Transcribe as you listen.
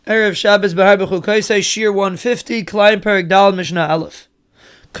Erev Shabbos Behar B'Chukaisei, Shir 150, Klein Perek Dal Mishnah Aleph.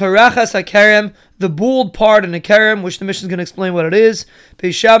 Karachas HaKerem, the bald part in the kerem, which the Mishnah is going to explain what it is.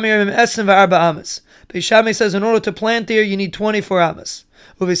 Beishami Yomim Esen V'Arba Amas. Beishami says in order to plant there, you need 24 amas.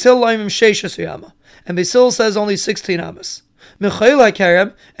 Uvisil Loimim Sheishas Yama. And Basil says only 16 amas. Mechayil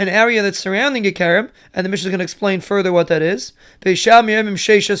HaKerem, an area that's surrounding a kerem, and the Mishnah is going to explain further what that is. Beishami Yomim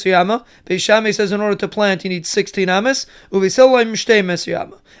Sheishas Yama. Beishami says in order to plant, you need 16 amas. Uvisil Loimim Shteimes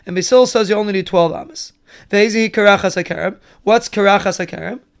Yama. And Basil says you only need 12 amas. Ve'ezi karachas hakerem. What's karachas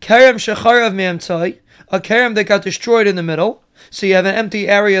hakerem? Kerem shecharav me'emtzai, a kerem that got destroyed in the middle. So you have an empty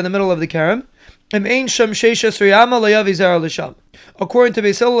area in the middle of the kerem. According to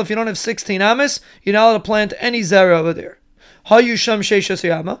Beis Hillel, if you don't have 16 amas, you're not allowed to plant any zera over there.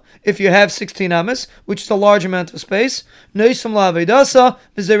 If you have 16 amas, which is a large amount of space, you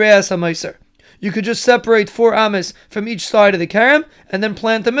could just separate 4 amas from each side of the kerem and then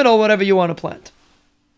plant the middle, whatever you want to plant.